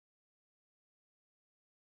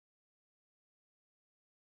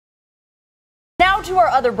Now to our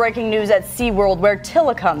other breaking news at SeaWorld, where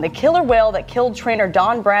Tilikum, the killer whale that killed trainer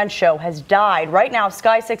Don Brancheau, has died. Right now,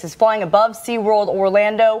 Sky 6 is flying above SeaWorld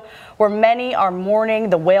Orlando, where many are mourning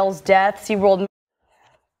the whale's death. SeaWorld.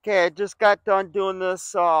 Okay, I just got done doing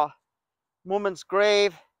this woman's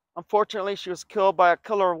grave. Unfortunately, she was killed by a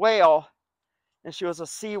killer whale, and she was a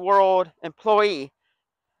SeaWorld employee.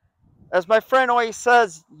 As my friend always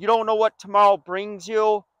says, you don't know what tomorrow brings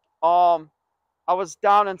you. I was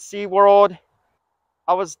down in SeaWorld.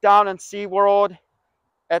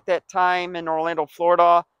 At that time in Orlando,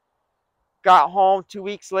 Florida. Got home 2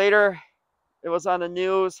 weeks later. It was on the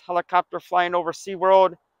news, helicopter flying over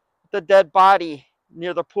SeaWorld, the dead body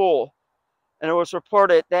near the pool. And it was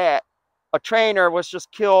reported that a trainer was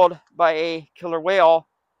just killed by a killer whale.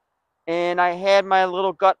 And I had my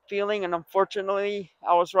little gut feeling, and unfortunately,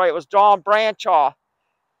 I was right. It was Don Brancheau.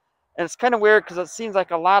 And it's kind of weird because it seems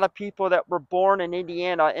like a lot of people that were born in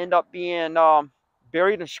Indiana end up being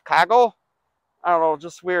buried in Chicago. I don't know,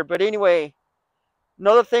 just weird. But anyway,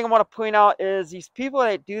 another thing I want to point out is these people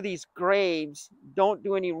that do these graves don't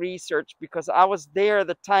do any research, because I was there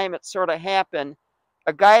the time it sort of happened.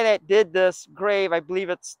 A guy that did this grave, I believe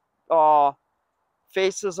it's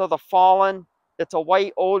Faces of the Fallen. It's a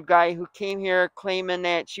white old guy who came here claiming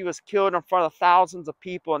that she was killed in front of thousands of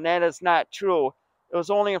people, and that is not true. It was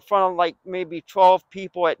only in front of like maybe 12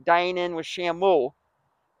 people at Dine-In with Shamu.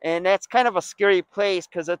 And that's kind of a scary place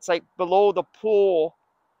because it's like below the pool,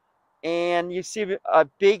 and you see a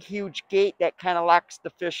big, huge gate that kind of locks the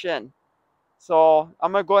fish in. So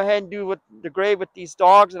I'm going to go ahead and do the grave with these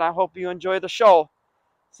dogs, and I hope you enjoy the show.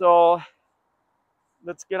 So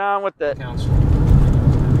let's get on with it.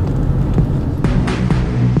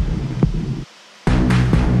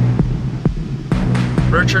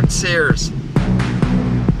 Richard Sears.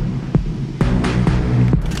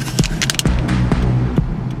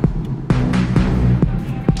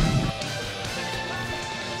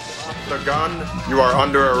 The gun, you are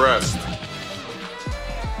under arrest.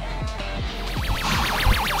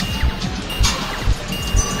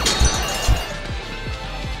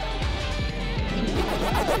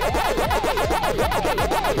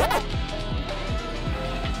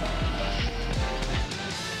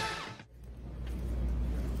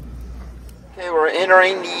 Okay, we're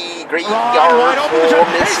entering the graveyard for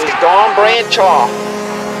Mrs. Don Brancheau.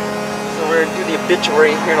 So we're going to do the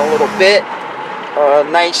obituary here in a little bit.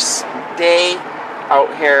 Nice day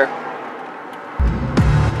out here.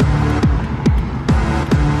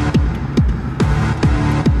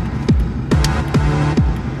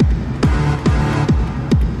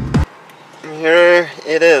 And here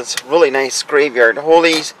it is. Really nice graveyard.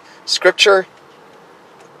 Holy Scripture.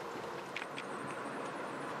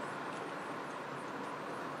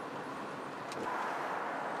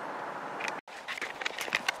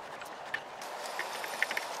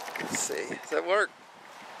 Let's see. Does that work?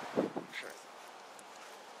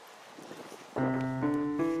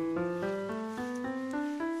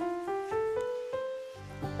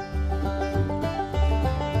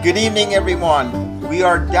 Good evening, everyone. We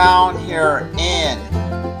are down here in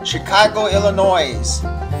Chicago, Illinois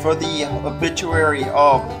for the obituary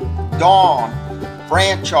of Dawn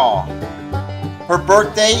Brancheau. Her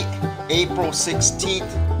birth date, April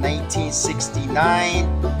 16th,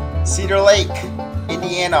 1969, Cedar Lake,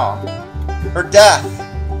 Indiana. Her death,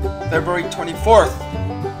 February 24th,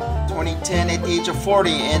 2010 at the age of 40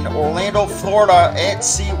 in Orlando, Florida at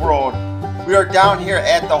SeaWorld. We are down here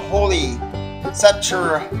at the Holy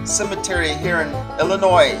Sepulchre Cemetery here in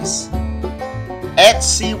Illinois at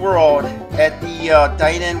SeaWorld at the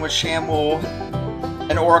Dine-In with Shamu,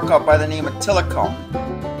 an orca by the name of Tilikum.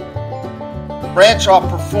 Brancheau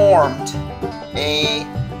performed a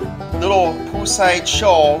little poolside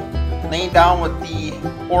show laying down with the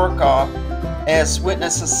orca. As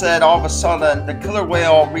witnesses said, all of a sudden the killer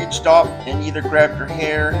whale reached up and either grabbed her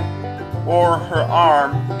hair or her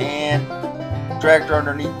arm and dragged her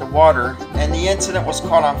underneath the water, and the incident was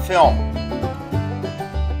caught on film.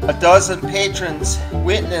 A dozen patrons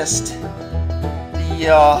witnessed the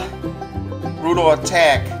brutal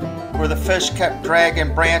attack, where the fish kept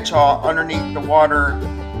dragging Brancheau underneath the water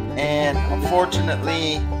and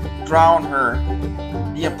unfortunately drowned her.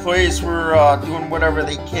 The employees were doing whatever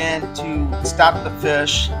they can to stop the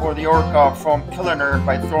fish or the orca from killing her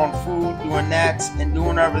by throwing food, doing nets, and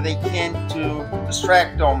doing whatever they can to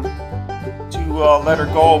distract them to let her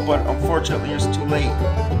go, but unfortunately it was too late.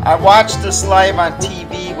 I watched this live on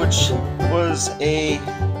TV, which was a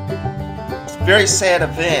very sad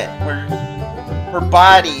event where her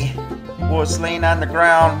body was laying on the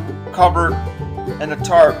ground covered in a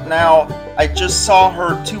tarp. Now, I just saw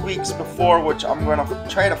her 2 weeks before, which I'm going to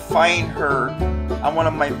try to find her on one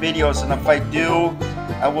of my videos, and if I do,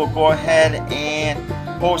 I will go ahead and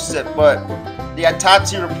post it. But the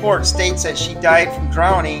autopsy report states that she died from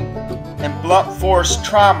drowning and blunt force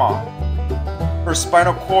trauma. Her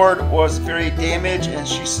spinal cord was very damaged and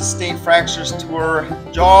she sustained fractures to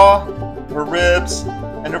her jaw, her ribs,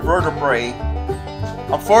 and her vertebrae.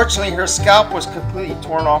 Unfortunately, her scalp was completely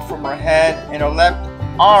torn off from her head, and her left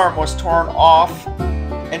arm was torn off,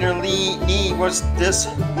 and her knee was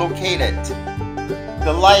dislocated.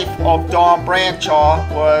 The life of Dawn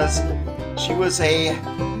Brancheau was, she was a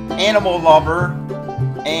animal lover,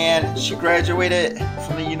 and she graduated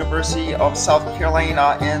from the University of South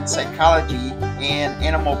Carolina in psychology and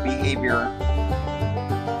animal behavior.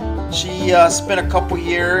 She spent a couple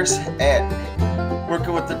years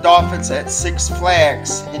working with the dolphins at Six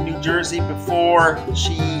Flags in New Jersey before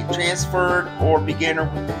she transferred or began her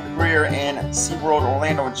career in SeaWorld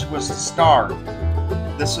Orlando, and she was the star.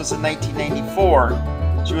 This was in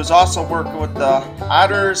 1994. She was also working with the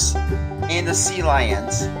otters and the sea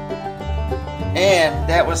lions. And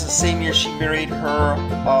that was the same year she married her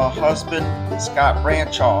husband, Scott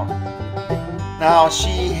Brancheau. Now,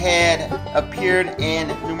 she had appeared in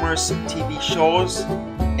numerous TV shows,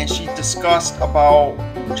 and she discussed about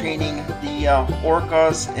training the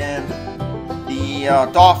orcas and the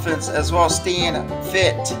dolphins, as well as staying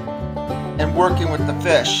fit and working with the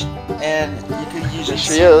fish. And you can usually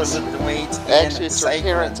see her lifting weights. Actually, it's her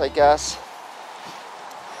parents, I guess.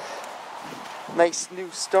 Nice new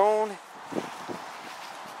stone.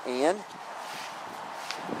 And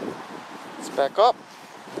let's back up.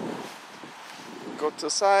 Go to the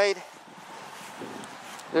side.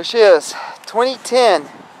 There she is. 2010.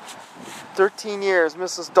 13 years.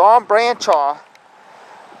 Mrs. Dawn Brancheau.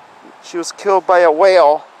 She was killed by a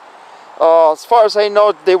whale. As far as I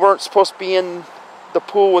know, they weren't supposed to be in the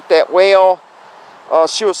pool with that whale.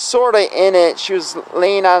 She was sort of in it. She was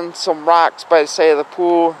laying on some rocks by the side of the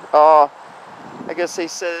pool. I guess they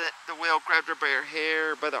said that the whale grabbed her by her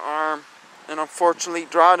hair, by the arm, and unfortunately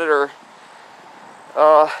drowned her.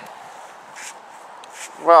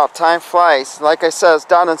 Wow, time flies. Like I said, I was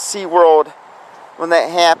down in SeaWorld when that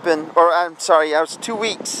happened. Or, I'm sorry, I was 2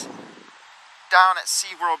 weeks down at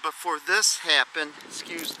SeaWorld before this happened.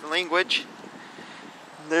 Excuse the language.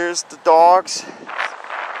 There's the dogs. Hey, come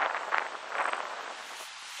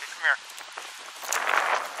here.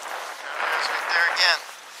 There it is right there again.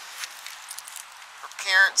 Her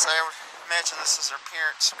parents, I imagine this is her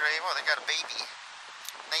parents' grave. Oh, they got a baby.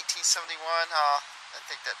 1971, I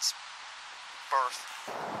think that's birth.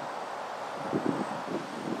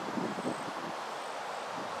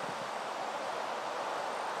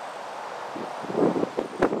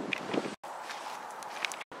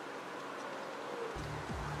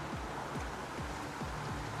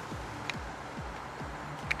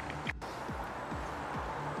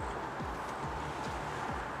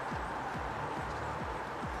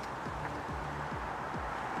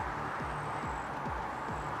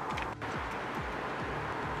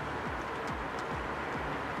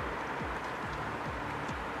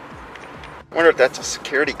 I wonder if that's a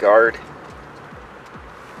security guard.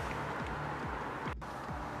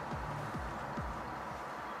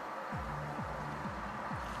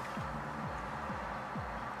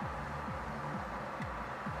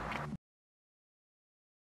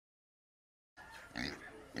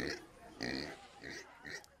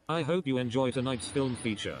 I hope you enjoy tonight's film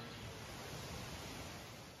feature.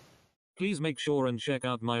 Please make sure and check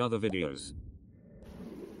out my other videos.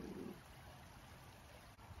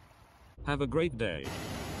 Have a great day.